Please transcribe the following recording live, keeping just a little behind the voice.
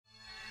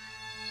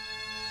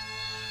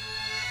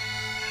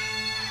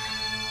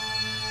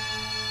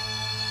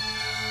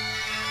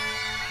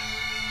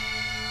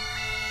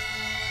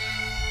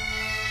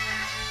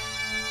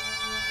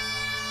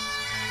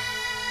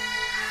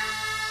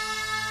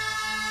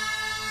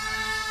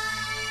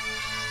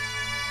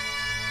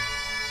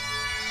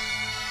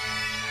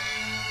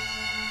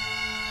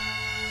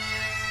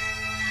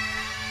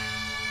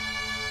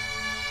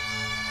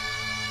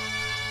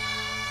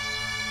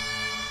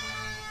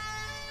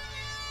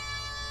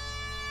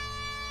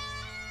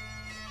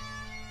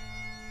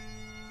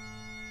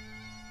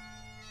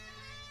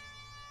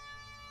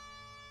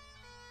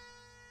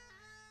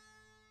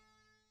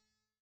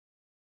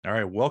All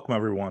right, welcome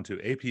everyone to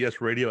APS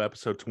Radio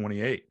episode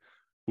 28.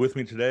 With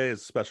me today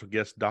is special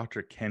guest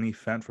Dr. Kenny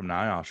Fent from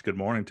NIOSH. Good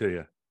morning to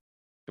you.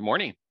 Good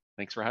morning.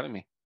 Thanks for having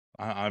me.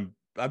 I've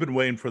been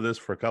waiting for this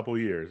for a couple of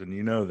years, and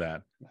you know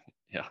that.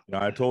 Yeah.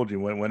 I told you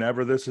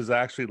whenever this is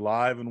actually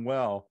live and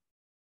well,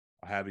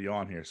 I'll have you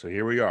on here. So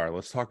here we are.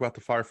 Let's talk about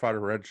the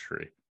firefighter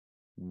registry.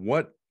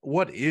 What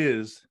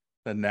is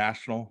the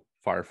National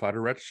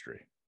Firefighter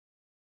Registry?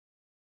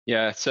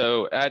 Yeah.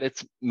 So at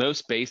its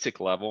most basic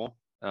level,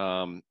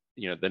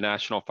 the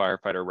National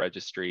Firefighter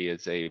Registry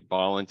is a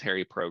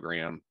voluntary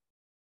program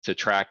to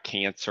track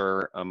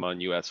cancer among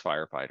U.S.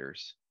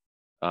 firefighters.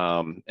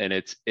 And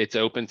it's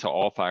open to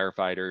all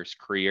firefighters,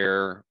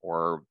 career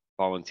or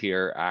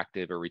volunteer,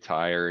 active or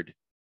retired,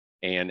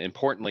 and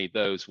importantly,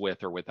 those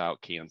with or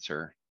without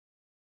cancer.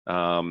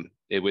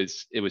 It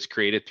was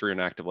created through an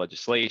act of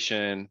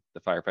legislation,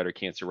 the Firefighter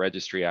Cancer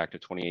Registry Act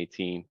of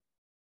 2018.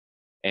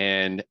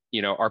 And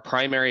our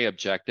primary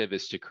objective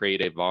is to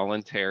create a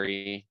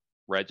voluntary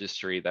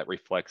registry that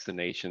reflects the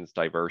nation's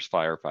diverse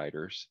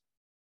firefighters.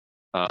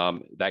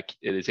 That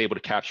it is able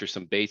to capture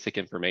some basic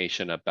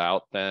information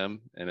about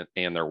them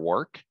and their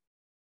work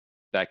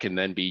that can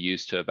then be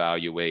used to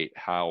evaluate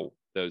how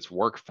those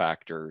work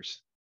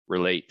factors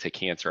relate to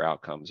cancer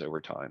outcomes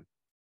over time.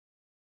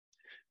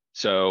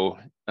 So,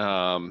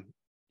 again,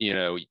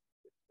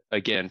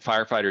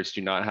 firefighters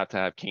do not have to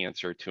have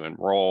cancer to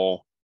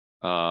enroll.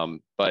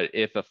 But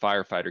if a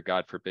firefighter,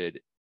 God forbid,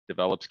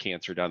 develops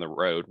cancer down the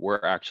road,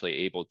 we're actually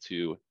able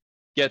to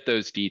get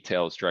those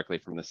details directly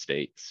from the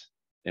states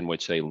in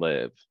which they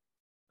live,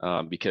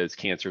 because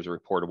cancer is a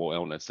reportable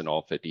illness in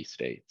all 50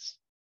 states.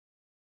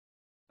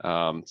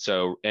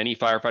 So any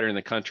firefighter in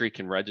the country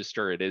can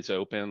register. It is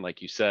open,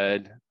 like you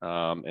said,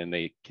 and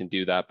they can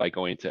do that by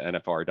going to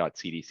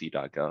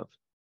nfr.cdc.gov.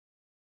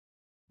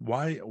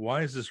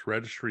 Why is this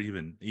registry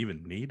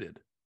even needed?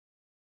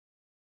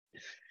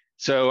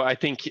 So I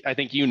think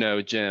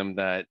Jim,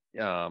 that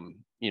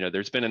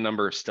there's been a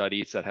number of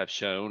studies that have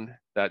shown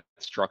that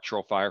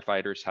structural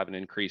firefighters have an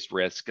increased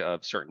risk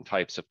of certain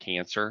types of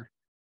cancer.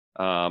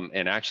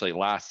 And actually,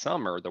 last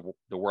summer,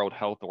 the World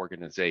Health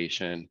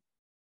Organization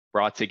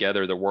brought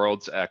together the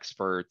world's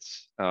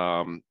experts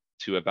to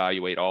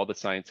evaluate all the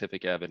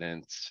scientific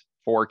evidence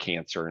for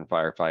cancer in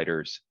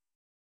firefighters.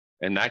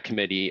 And that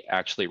committee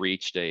actually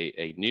reached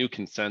a new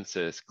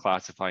consensus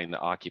classifying the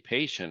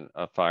occupation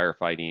of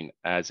firefighting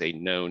as a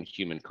known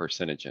human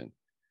carcinogen.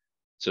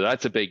 So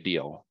that's a big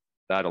deal.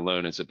 That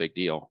alone is a big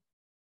deal.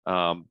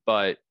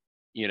 But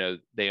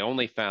they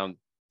only found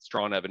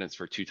strong evidence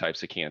for two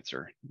types of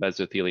cancer: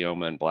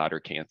 mesothelioma and bladder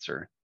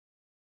cancer.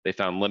 They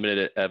found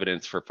limited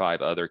evidence for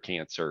 5 other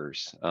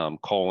cancers: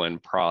 colon,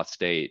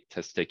 prostate,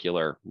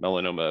 testicular,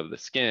 melanoma of the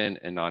skin,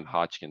 and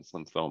non-Hodgkin's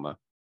lymphoma.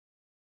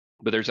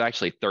 But there's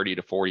actually 30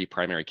 to 40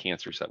 primary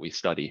cancers that we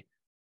study.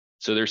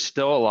 So there's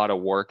still a lot of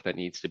work that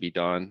needs to be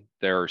done.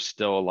 There are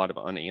still a lot of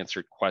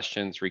unanswered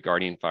questions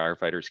regarding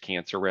firefighters'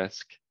 cancer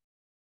risk.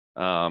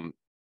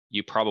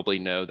 You probably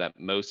know that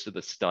most of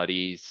the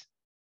studies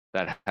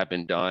that have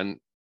been done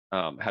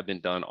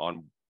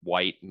on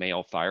white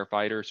male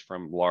firefighters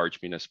from large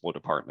municipal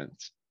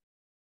departments.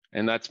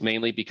 And that's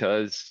mainly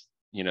because,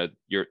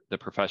 the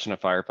profession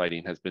of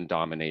firefighting has been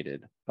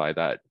dominated by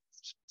that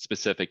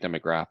specific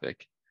demographic.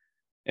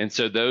 And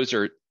so those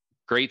are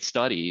great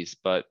studies,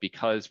 but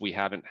because we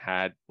haven't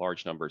had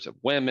large numbers of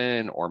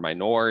women or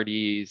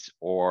minorities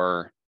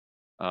or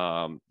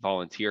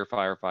volunteer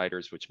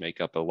firefighters, which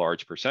make up a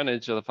large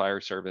percentage of the fire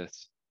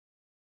service,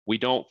 we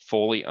don't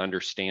fully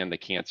understand the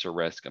cancer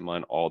risk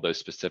among all those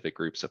specific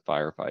groups of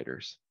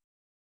firefighters.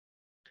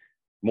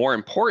 More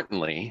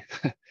importantly,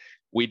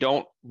 we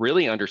don't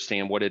really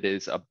understand what it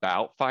is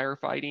about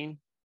firefighting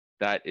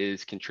that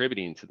is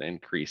contributing to the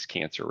increased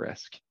cancer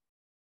risk.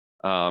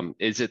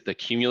 Is it the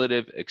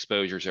cumulative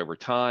exposures over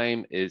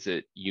time? Is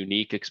it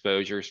unique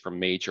exposures from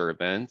major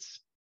events?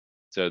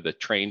 So the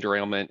train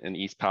derailment in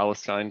East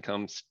Palestine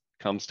comes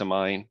to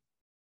mind,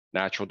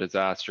 natural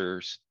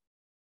disasters.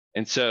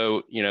 And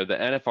so, the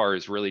NFR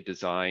is really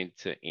designed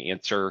to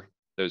answer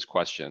those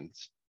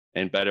questions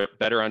and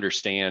better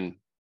understand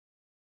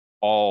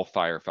all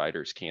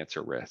firefighters'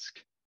 cancer risk.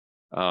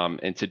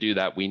 And to do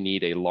that, we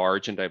need a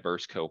large and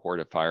diverse cohort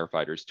of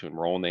firefighters to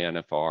enroll in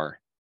the NFR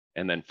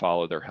and then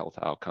follow their health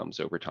outcomes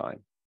over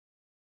time.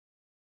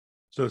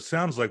 So it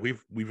sounds like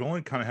we've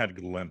only kind of had a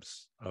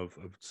glimpse of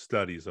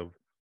studies of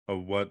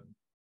what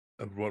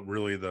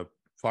really the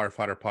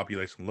firefighter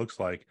population looks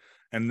like,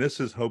 and this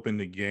is hoping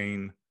to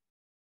gain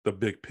the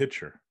big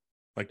picture,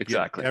 like get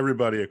Exactly.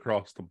 everybody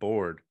across the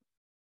board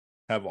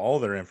have all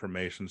their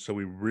information, so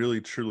we really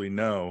truly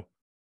know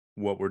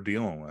what we're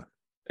dealing with.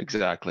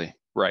 Exactly.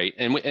 Right.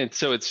 And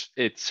so it's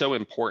so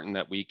important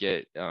that we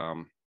get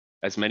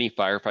as many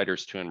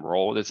firefighters to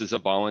enroll. This is a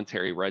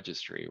voluntary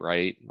registry,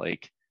 right?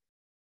 Like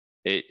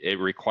it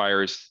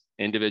requires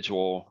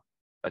individual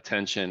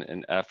attention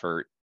and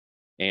effort.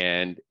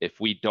 And if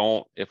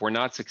we're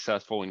not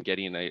successful in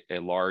getting a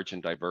large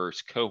and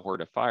diverse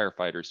cohort of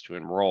firefighters to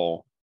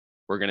enroll,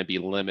 we're going to be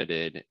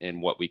limited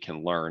in what we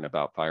can learn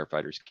about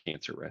firefighters'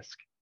 cancer risk.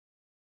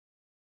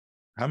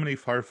 How many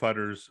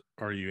firefighters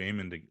are you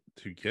aiming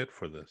to get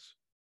for this?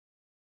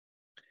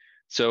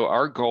 So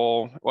our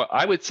goal, well,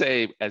 I would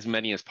say as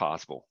many as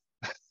possible,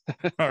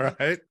 All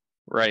right.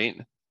 right?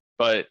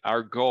 But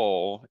our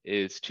goal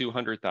is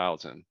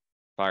 200,000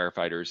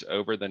 firefighters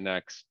over the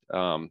next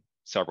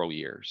several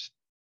years.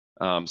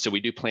 So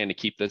we do plan to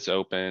keep this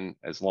open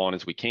as long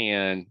as we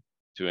can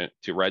to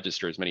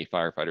register as many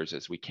firefighters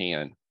as we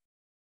can.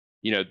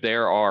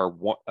 There are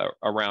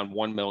around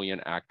 1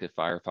 million active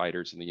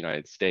firefighters in the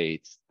United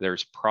States.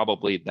 There's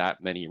probably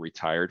that many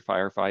retired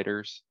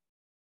firefighters.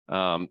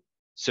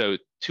 So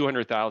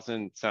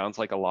 200,000 sounds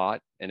like a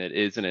lot, and it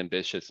is an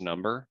ambitious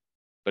number,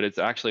 but it's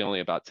actually only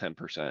about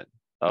 10%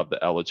 of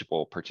the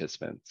eligible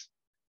participants.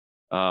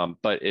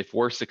 But if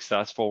we're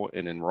successful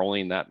in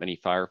enrolling that many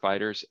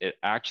firefighters, it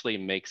actually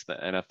makes the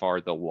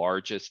NFR the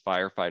largest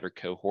firefighter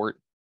cohort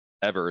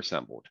ever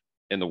assembled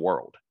in the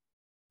world.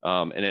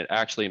 And it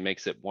actually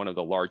makes it one of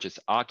the largest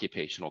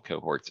occupational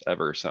cohorts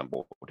ever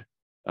assembled,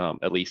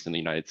 at least in the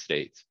United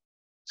States.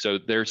 So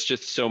there's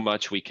just so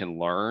much we can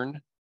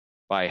learn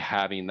by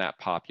having that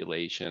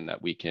population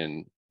that we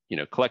can,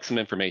 collect some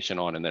information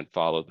on and then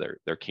follow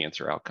their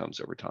cancer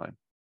outcomes over time.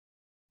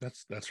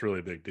 That's really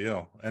a big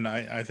deal. And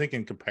I think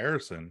in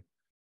comparison,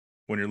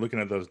 when you're looking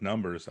at those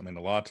numbers, I mean,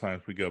 a lot of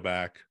times we go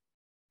back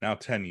now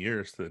 10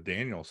 years to the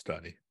Daniel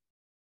study,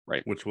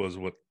 Right. which was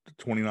what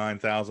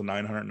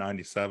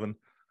 29,997.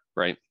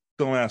 Right.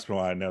 Don't ask me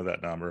why I know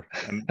that number.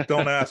 And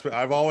don't ask me.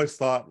 I've always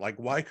thought, like,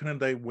 why couldn't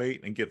they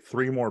wait and get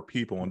 3 more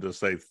people and just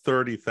say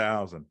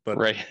 30,000? But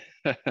Right.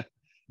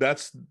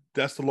 that's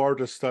the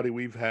largest study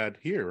we've had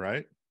here,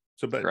 right?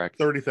 So about Correct.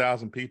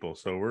 30,000 people.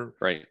 So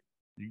right.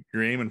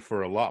 You're aiming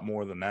for a lot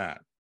more than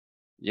that.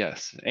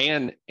 Yes,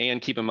 and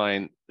keep in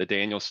mind the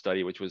Daniel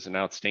study, which was an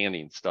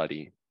outstanding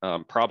study,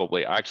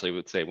 probably I actually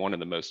would say one of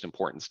the most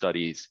important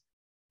studies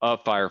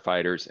of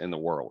firefighters in the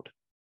world.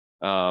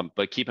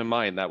 But keep in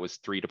mind that was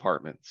 3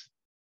 departments,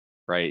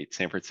 right?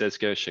 San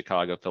Francisco,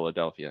 Chicago,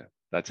 Philadelphia.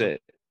 That's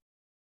it.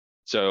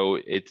 So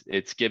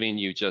it's giving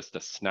you just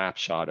a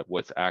snapshot of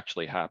what's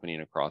actually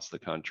happening across the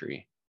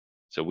country.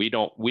 So we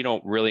don't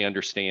really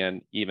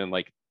understand even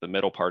like the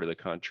middle part of the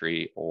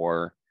country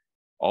or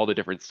all the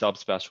different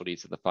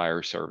subspecialties of the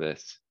fire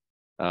service,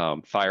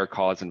 fire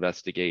cause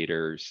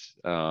investigators,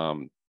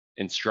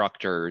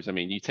 instructors. I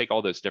mean, you take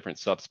all those different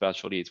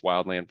subspecialties,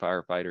 wildland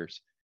firefighters.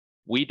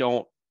 We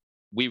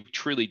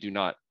truly do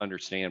not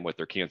understand what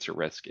their cancer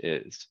risk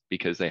is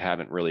because they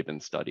haven't really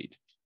been studied.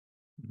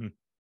 Mm-hmm.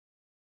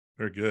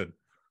 Very good.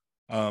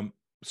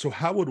 So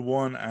how would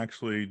one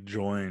actually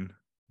join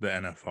the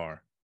NFR?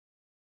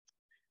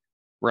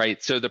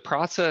 Right. So the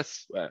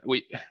process,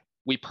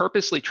 we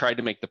purposely tried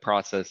to make the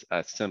process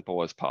as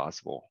simple as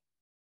possible.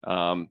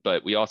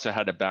 But we also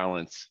had to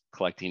balance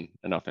collecting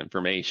enough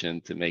information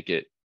to make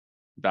it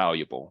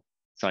valuable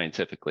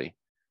scientifically.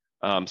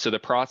 So the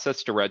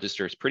process to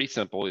register is pretty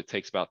simple. It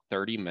takes about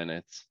 30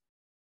 minutes.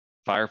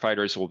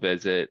 Firefighters will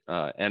visit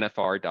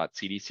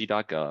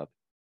nfr.cdc.gov.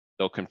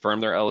 They'll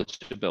confirm their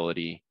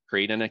eligibility,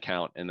 create an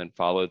account, and then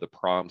follow the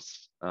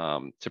prompts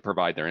to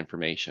provide their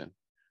information.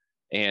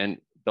 And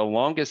the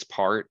longest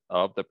part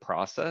of the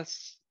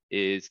process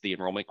is the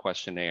enrollment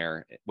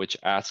questionnaire, which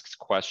asks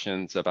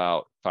questions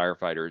about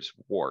firefighters'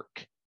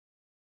 work.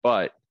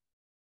 But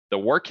the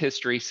work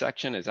history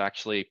section is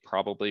actually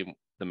probably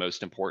the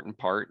most important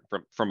part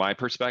from my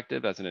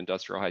perspective as an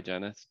industrial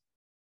hygienist,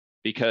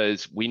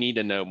 because we need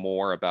to know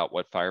more about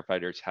what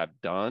firefighters have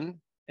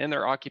done in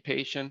their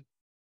occupation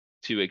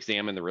to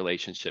examine the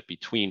relationship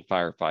between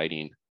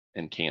firefighting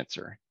and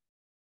cancer.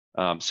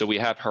 So we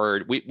have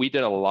heard, we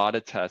did a lot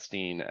of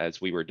testing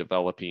as we were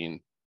developing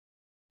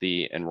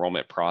the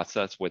enrollment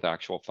process with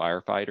actual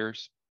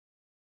firefighters.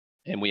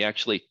 And we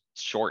actually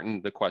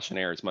shortened the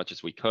questionnaire as much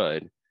as we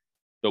could.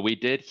 But we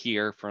did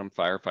hear from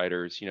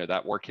firefighters,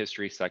 that work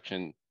history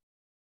section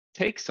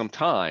takes some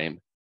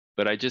time,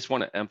 but I just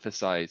want to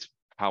emphasize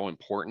how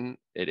important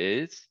it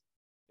is.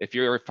 If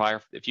you've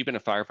been a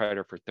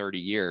firefighter for 30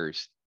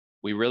 years,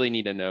 we really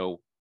need to know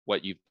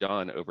what you've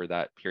done over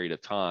that period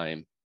of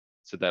time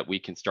so that we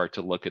can start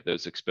to look at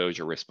those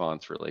exposure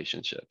response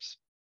relationships.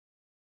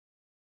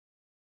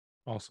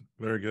 Awesome.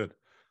 Very good.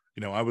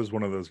 I was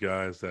one of those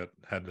guys that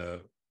had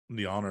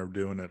the honor of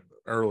doing it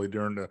early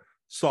during the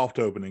soft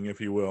opening, if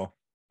you will.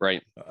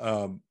 Right.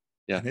 Yeah.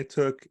 And it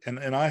took, and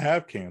I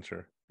have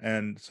cancer.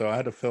 And so I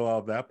had to fill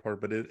out that part,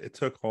 but it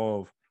took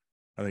all of,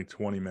 I think,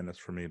 20 minutes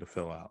for me to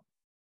fill out.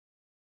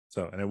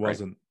 So, and it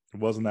wasn't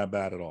that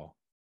bad at all.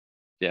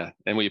 Yeah.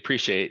 And we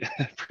appreciate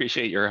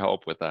your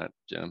help with that,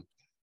 Jim.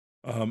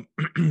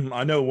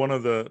 I know one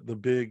of the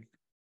big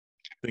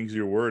things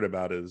you're worried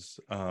about is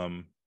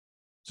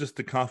just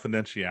the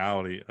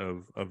confidentiality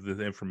of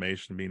the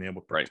information, being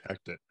able to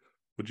protect it.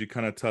 Would you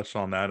kind of touch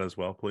on that as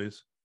well,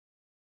 please?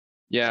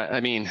 Yeah, I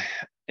mean,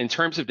 in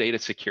terms of data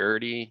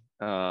security,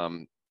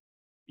 one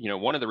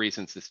of the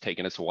reasons it's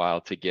taken us a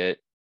while to get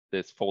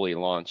this fully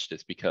launched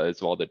is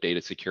because of all the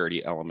data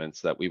security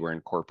elements that we were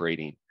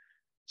incorporating.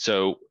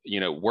 So,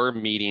 we're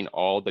meeting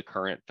all the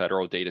current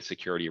federal data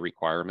security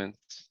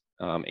requirements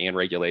and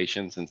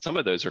regulations, and some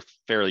of those are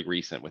fairly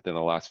recent within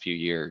the last few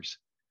years.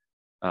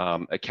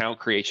 Account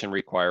creation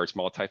requires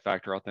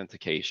multi-factor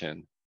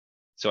authentication.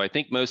 So I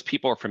think most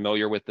people are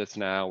familiar with this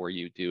now, where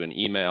you do an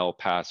email,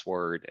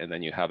 password, and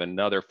then you have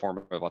another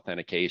form of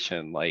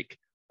authentication like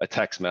a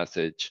text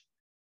message.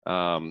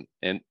 And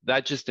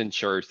that just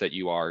ensures that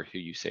you are who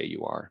you say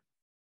you are.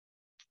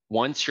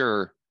 Once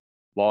you're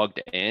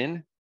logged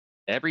in,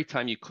 every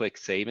time you click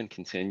save and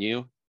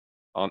continue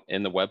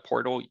in the web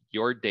portal,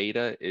 your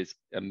data is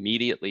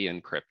immediately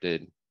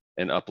encrypted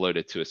and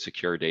uploaded to a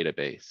secure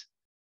database.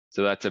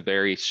 So that's a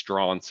very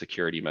strong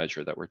security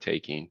measure that we're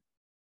taking.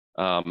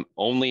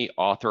 Only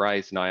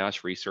authorized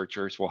NIOSH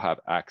researchers will have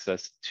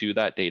access to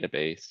that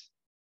database.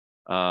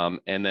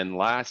 And then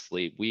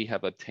lastly, we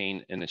have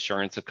obtained an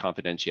assurance of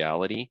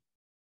confidentiality,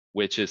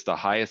 which is the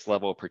highest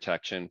level of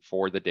protection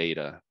for the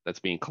data that's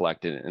being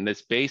collected. And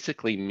this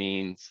basically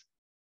means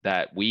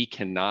that we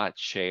cannot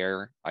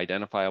share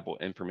identifiable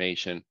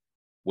information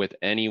with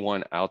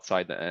anyone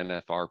outside the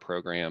NFR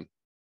program,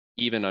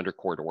 even under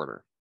court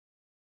order.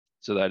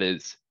 So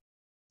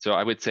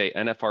I would say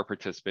NFR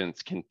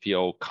participants can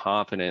feel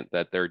confident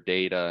that their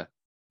data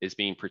is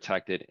being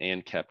protected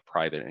and kept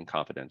private and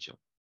confidential.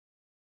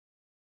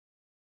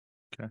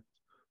 Okay.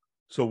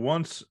 So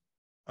once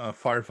a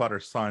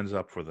firefighter signs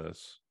up for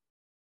this,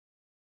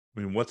 I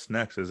mean, what's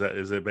next? Is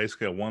it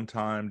basically a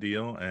one-time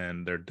deal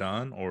and they're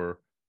done, or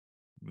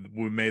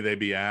may they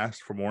be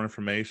asked for more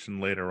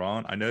information later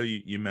on? I know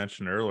you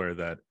mentioned earlier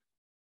that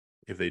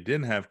if they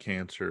didn't have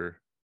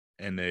cancer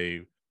and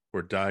they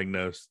were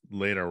diagnosed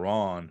later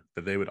on,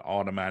 that they would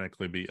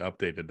automatically be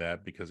updated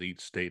that, because each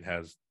state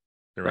has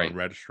their own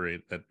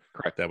registry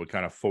that would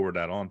kind of forward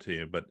that on to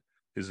you. But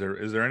is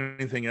there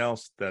anything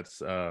else that's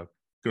going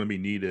to be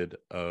needed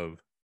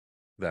of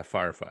that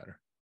firefighter?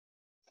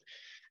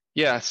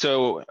 Yeah,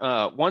 so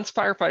once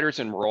firefighters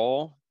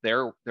enroll,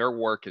 their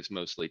work is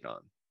mostly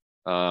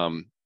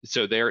done.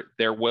 So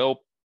there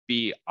will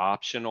be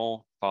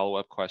optional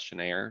follow-up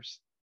questionnaires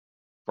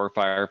for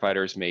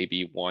firefighters,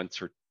 maybe once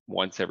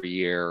every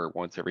year or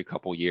once every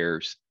couple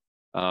years,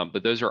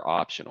 but those are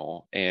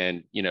optional.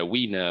 And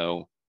we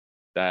know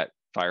that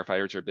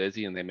firefighters are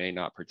busy and they may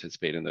not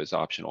participate in those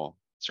optional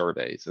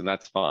surveys, and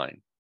that's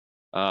fine.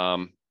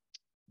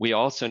 We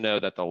also know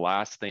that the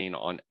last thing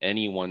on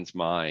anyone's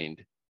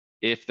mind,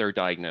 if they're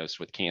diagnosed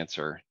with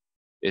cancer,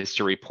 is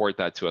to report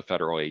that to a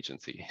federal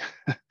agency.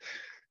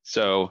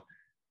 So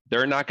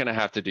they're not going to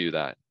have to do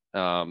that.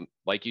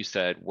 Like you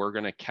said, we're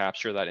going to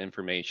capture that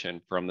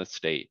information from the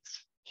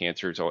states.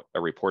 Cancer is a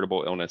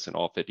reportable illness in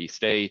all 50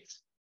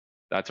 states.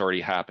 That's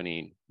already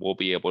happening. We'll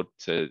be able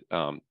to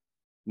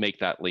make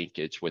that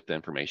linkage with the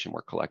information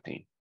we're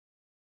collecting.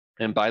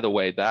 And by the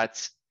way,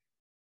 that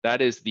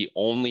is the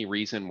only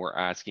reason we're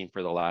asking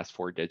for the last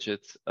 4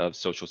 digits of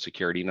Social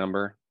Security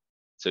number.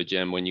 So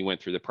Jim, when you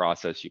went through the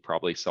process, you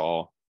probably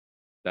saw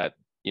that,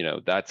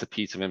 that's a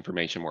piece of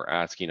information we're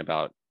asking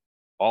about.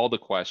 All the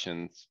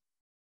questions,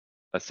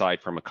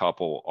 aside from a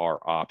couple, are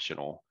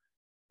optional.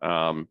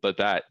 But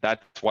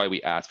that's why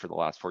we ask for the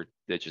last 4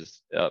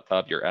 digits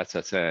of your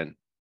SSN,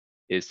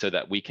 is so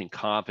that we can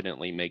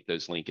confidently make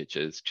those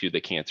linkages to the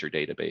cancer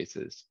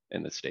databases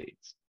in the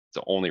states. It's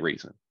the only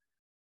reason.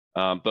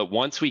 But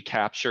once we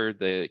capture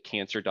the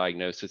cancer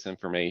diagnosis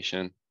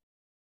information,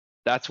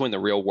 that's when the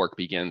real work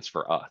begins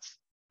for us,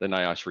 the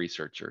NIOSH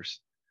researchers.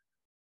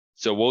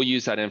 So we'll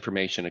use that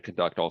information to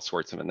conduct all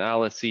sorts of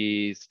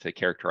analyses to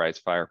characterize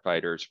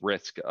firefighters'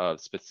 risk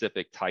of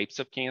specific types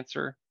of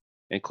cancer,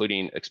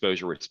 including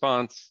exposure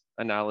response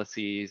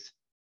analyses.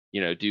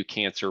 Do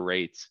cancer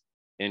rates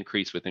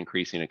increase with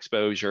increasing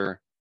exposure,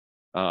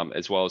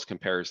 as well as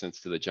comparisons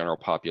to the general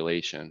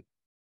population.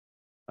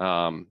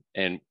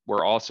 And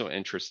we're also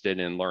interested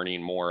in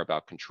learning more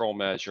about control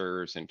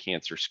measures and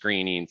cancer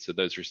screening. So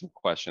those are some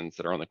questions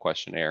that are on the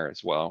questionnaire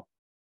as well.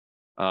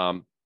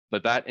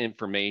 But that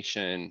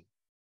information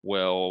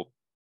will,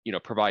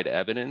 provide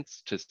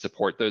evidence to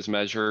support those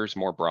measures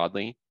more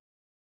broadly.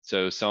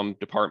 So some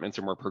departments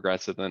are more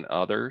progressive than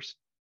others.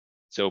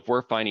 So if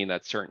we're finding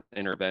that certain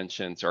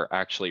interventions are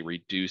actually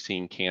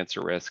reducing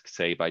cancer risk,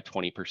 say by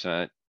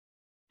 20%,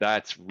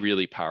 that's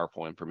really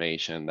powerful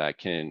information that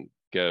can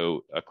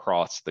go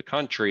across the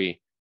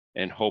country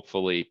and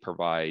hopefully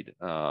provide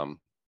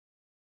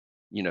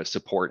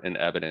support and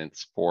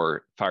evidence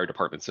for fire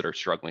departments that are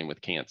struggling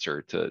with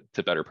cancer to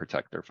better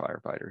protect their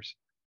firefighters.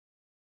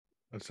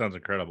 That sounds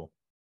incredible.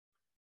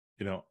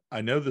 I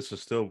know this is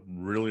still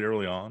really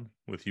early on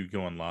with you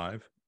going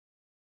live,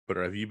 but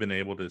have you been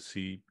able to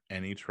see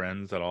any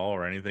trends at all,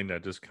 or anything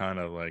that just kind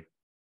of like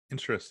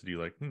interested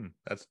you? Like,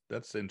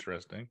 that's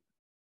interesting.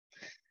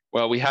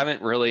 Well, we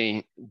haven't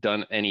really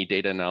done any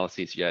data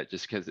analyses yet,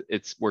 just because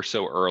we're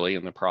so early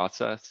in the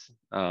process.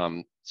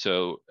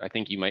 So I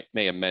think you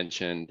may have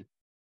mentioned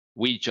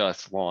we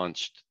just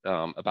launched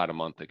about a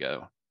month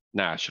ago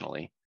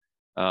nationally,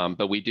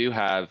 but we do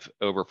have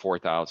over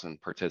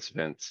 4,000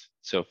 participants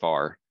so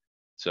far.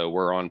 So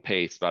we're on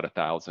pace about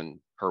 1,000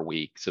 per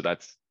week. So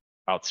that's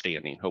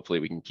outstanding.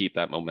 Hopefully we can keep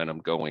that momentum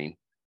going.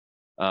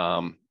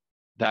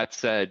 The That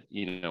said,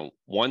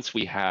 once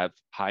we have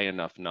high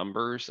enough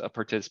numbers of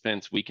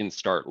participants, we can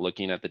start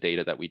looking at the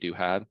data that we do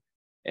have.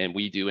 And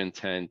we do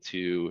intend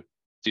to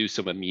do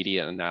some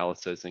immediate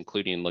analysis,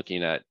 including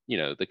looking at,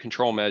 the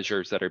control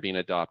measures that are being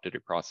adopted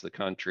across the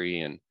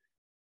country and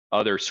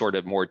other sort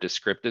of more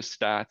descriptive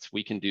stats.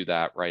 We can do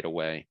that right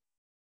away.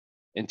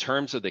 In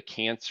terms of the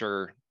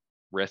cancer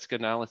risk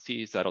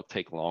analyses, that'll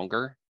take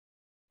longer.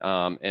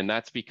 And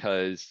that's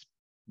because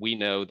we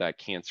know that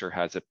cancer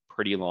has a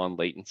pretty long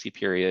latency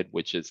period,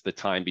 which is the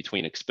time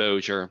between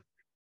exposure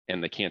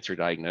and the cancer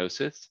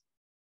diagnosis.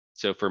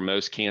 So for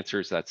most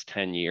cancers, that's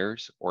 10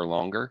 years or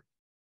longer.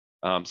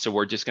 So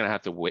we're just going to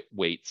have to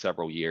wait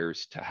several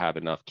years to have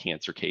enough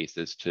cancer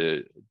cases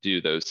to do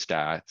those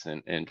stats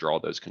and draw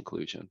those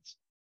conclusions.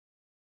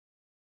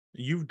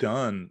 You've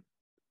done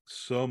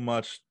so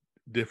much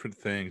different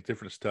things,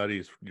 different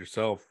studies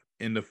yourself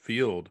in the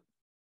field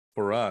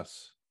for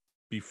us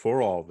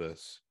before all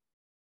this.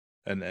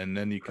 And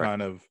then you Correct.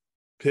 kind of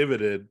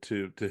pivoted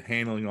to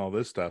handling all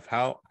this stuff.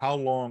 How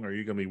long are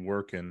you going to be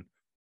working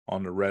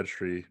on the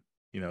registry?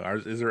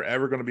 Is there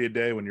ever going to be a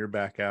day when you're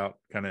back out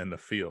kind of in the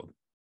field?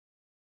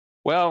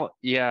 Well,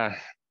 yeah.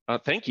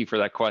 Thank you for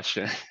that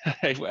question.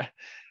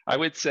 I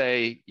would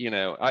say,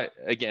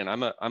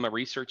 I'm a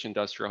research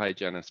industrial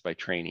hygienist by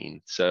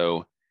training.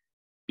 So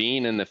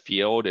being in the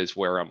field is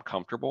where I'm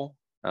comfortable.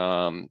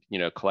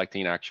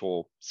 Collecting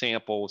actual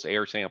samples,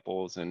 air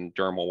samples, and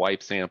dermal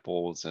wipe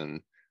samples,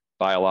 and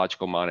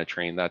biological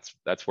monitoring. That's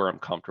where I'm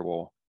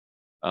comfortable.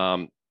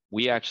 I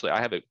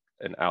have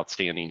an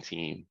outstanding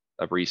team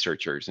of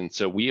researchers, and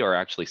so we are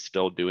actually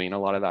still doing a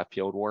lot of that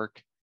field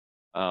work.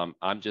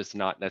 I'm just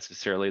not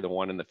necessarily the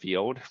one in the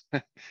field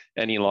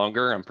any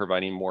longer. I'm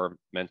providing more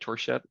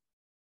mentorship,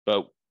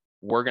 but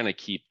we're going to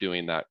keep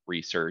doing that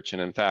research.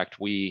 And in fact,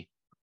 we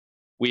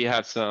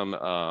have some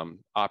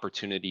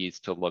opportunities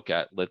to look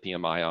at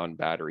lithium ion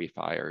battery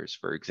fires,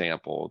 for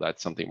example.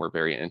 That's something we're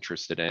very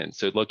interested in.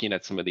 So looking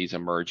at some of these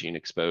emerging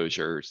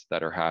exposures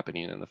that are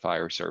happening in the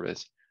fire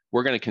service,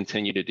 we're going to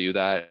continue to do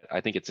that.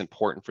 I think it's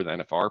important for the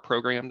NFR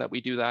program that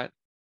we do that,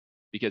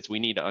 because we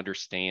need to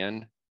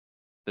understand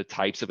the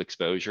types of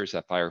exposures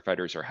that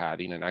firefighters are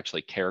having and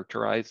actually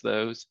characterize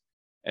those.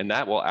 And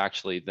that will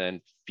actually then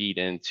feed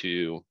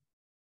into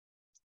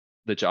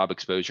the job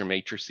exposure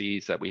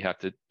matrices that we have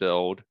to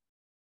build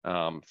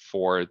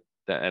for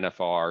the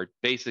NFR,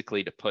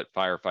 basically to put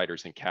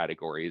firefighters in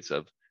categories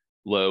of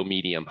low,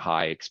 medium,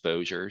 high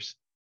exposures.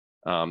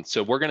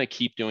 So we're going to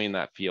keep doing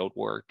that field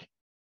work,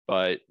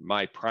 but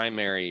my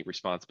primary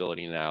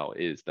responsibility now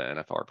is the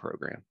NFR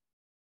program.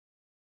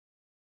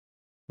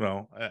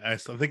 Well, I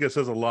think it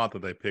says a lot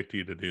that they picked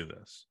you to do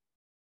this.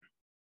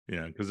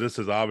 Because this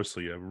is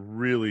obviously a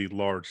really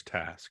large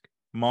task,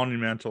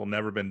 monumental,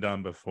 never been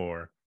done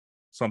before,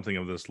 something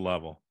of this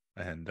level.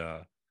 And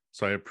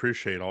so I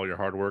appreciate all your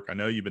hard work. I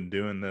know you've been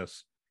doing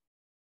this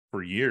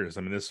for years.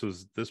 I mean, this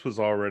was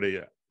already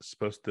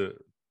supposed to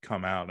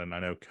come out, and I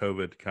know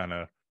COVID kind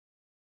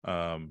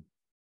of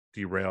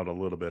derailed a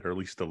little bit, or at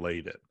least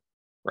delayed it.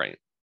 Right.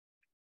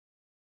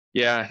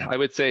 Yeah, I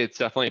would say it's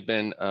definitely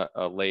been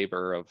a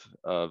labor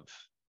of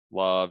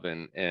love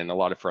and a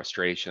lot of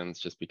frustrations,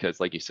 just because,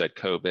 like you said,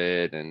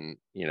 COVID and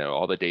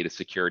all the data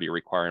security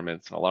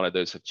requirements, and a lot of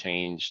those have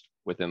changed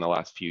within the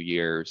last few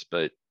years.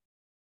 But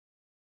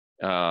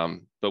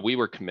we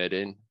were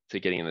committed to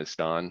getting this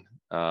done.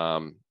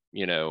 I'm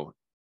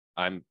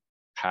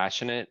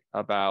passionate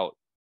about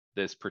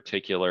this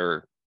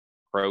particular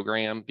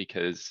program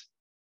because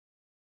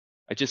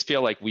I just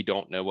feel like we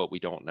don't know what we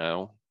don't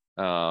know.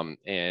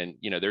 And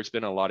there's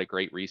been a lot of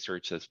great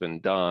research that's been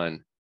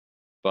done,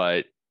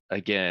 but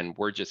again,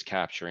 we're just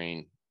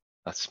capturing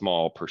a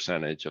small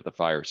percentage of the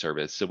fire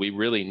service. So we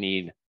really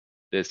need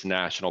this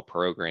national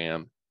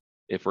program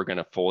if we're going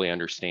to fully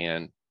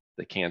understand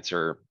the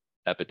cancer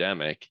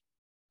epidemic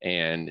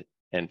and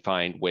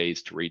find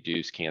ways to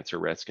reduce cancer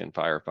risk in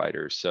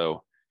firefighters.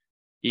 So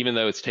even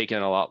though it's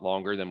taken a lot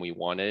longer than we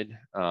wanted,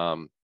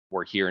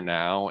 we're here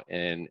now,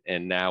 and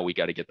now we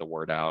got to get the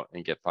word out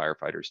and get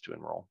firefighters to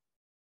enroll.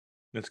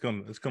 It's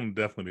going to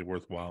definitely be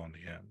worthwhile in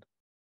the end.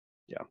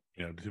 Yeah.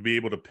 To be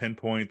able to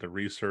pinpoint the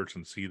research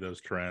and see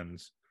those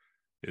trends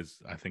is,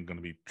 I think, going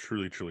to be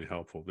truly, truly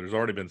helpful. There's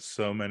already been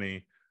so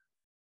many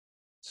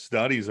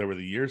studies over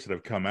the years that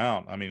have come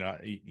out. I mean,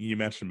 you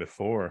mentioned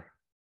before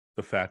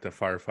the fact that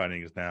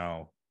firefighting is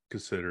now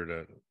considered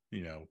a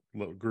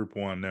group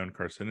 1 known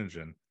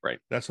carcinogen. Right.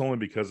 That's only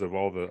because of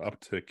all the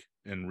uptick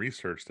in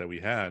research that we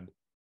had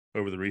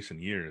over the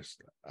recent years.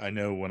 I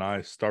know when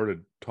I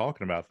started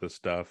talking about this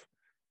stuff,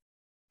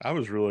 I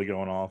was really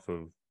going off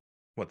of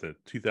the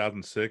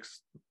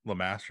 2006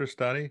 Lemaster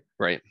study.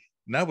 Right.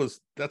 And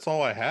that's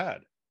all I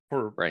had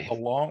for Right.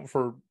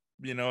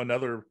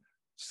 another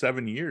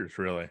 7 years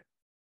really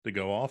to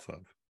go off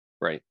of.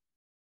 Right.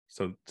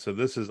 So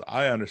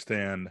I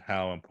understand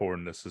how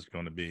important this is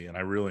going to be. And I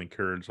really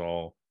encourage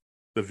all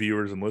the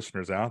viewers and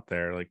listeners out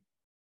there, like,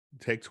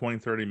 take 20,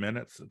 30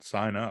 minutes and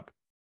sign up.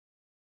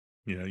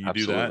 You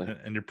Absolutely. do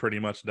that and you're pretty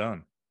much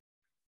done.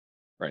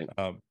 Right.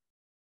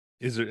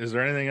 Is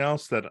there anything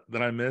else that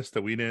I missed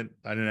that I didn't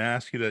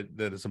ask you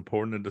that is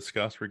important to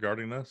discuss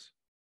regarding this?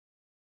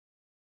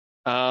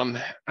 Um,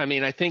 I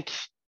mean, I think,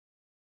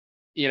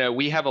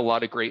 we have a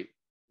lot of great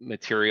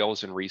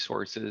materials and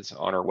resources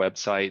on our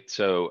website.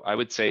 So I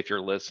would say if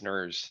your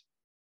listeners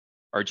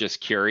are just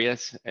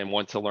curious and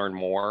want to learn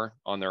more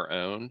on their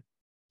own,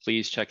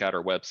 please check out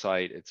our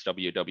website. It's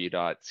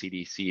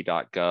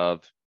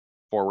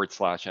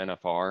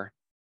www.cdc.gov/NFR.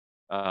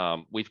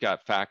 We've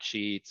got fact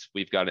sheets,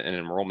 we've got an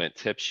enrollment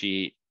tip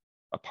sheet,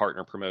 a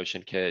partner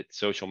promotion kit,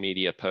 social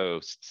media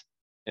posts,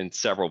 and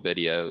several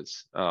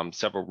videos,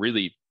 several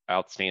really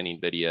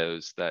outstanding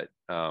videos that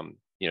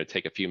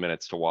take a few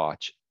minutes to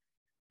watch.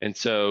 And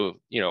so,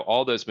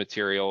 all those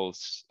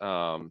materials,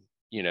 can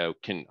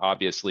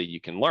obviously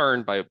you can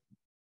learn by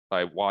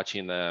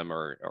watching them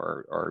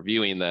or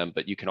viewing them,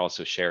 but you can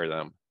also share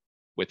them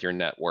with your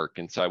network.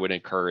 And so I would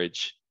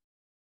encourage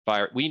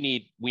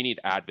we need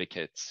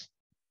advocates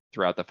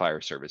throughout the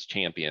fire service,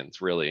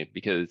 champions really,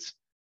 because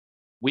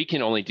we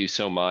can only do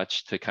so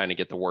much to kind of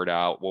get the word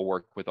out. We'll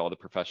work with all the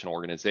professional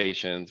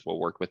organizations, we'll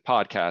work with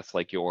podcasts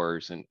like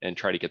yours and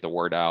try to get the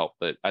word out.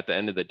 But at the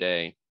end of the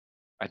day,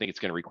 I think it's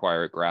going to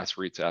require a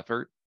grassroots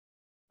effort.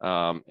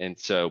 And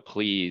so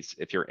please,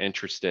 if you're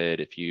interested,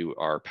 if you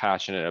are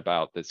passionate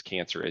about this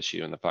cancer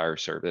issue in the fire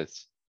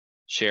service,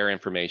 share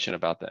information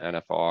about the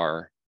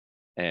NFR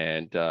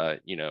and,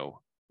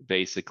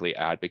 basically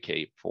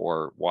advocate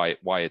for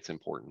why it's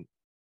important.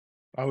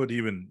 I would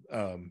even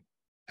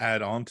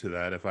add on to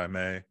that, if I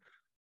may.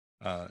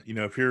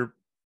 If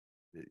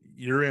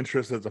you're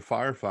interested as a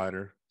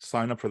firefighter,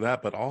 sign up for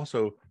that, but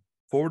also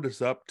forward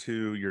this up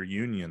to your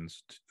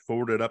unions,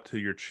 forward it up to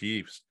your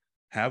chiefs,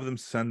 have them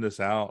send this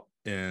out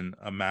in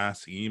a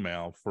mass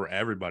email for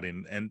everybody,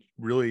 and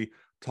really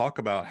talk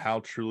about how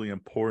truly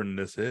important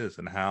this is,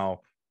 and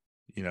how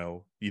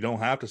you don't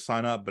have to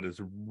sign up, but it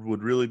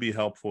would really be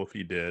helpful if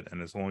you did,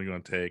 and it's only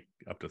going to take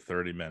up to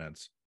 30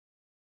 minutes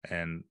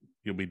and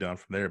you'll be done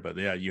from there. But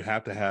yeah, you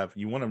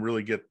want to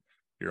really get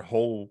your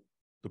whole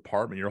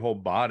department, your whole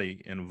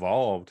body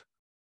involved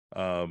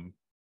in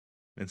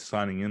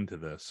signing into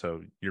this.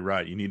 So you're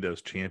right, you need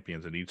those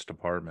champions in each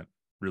department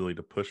really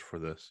to push for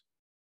this.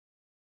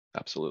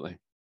 Absolutely.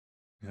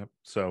 Yep.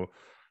 So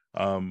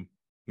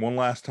one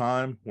last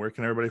time, where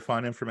can everybody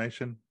find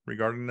information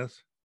regarding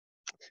this?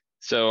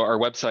 So our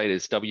website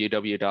is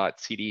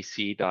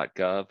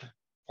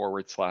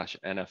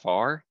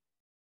www.cdc.gov/NFR.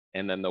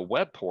 And then the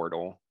web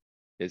portal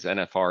is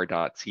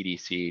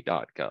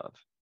nfr.cdc.gov.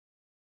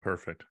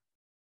 Perfect.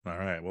 All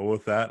right. Well,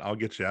 with that, I'll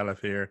get you out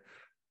of here.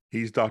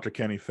 He's Dr.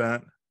 Kenny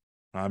Fent.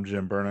 I'm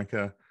Jim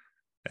Bernica.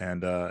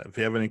 And if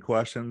you have any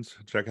questions,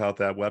 check out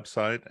that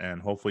website, and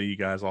hopefully you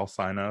guys all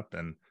sign up.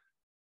 And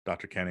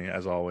Dr. Kenny,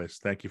 as always,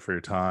 thank you for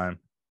your time.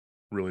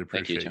 Really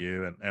appreciate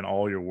you and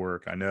all your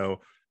work. I know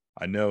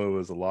it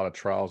was a lot of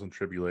trials and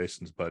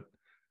tribulations, but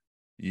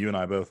you and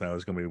I both know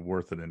it's going to be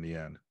worth it in the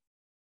end.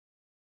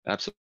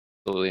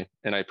 Absolutely.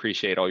 And I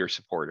appreciate all your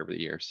support over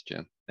the years,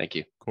 Jim. Thank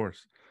you. Of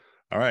course.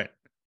 All right.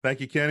 Thank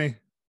you, Kenny.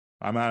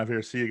 I'm out of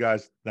here. See you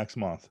guys next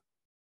month.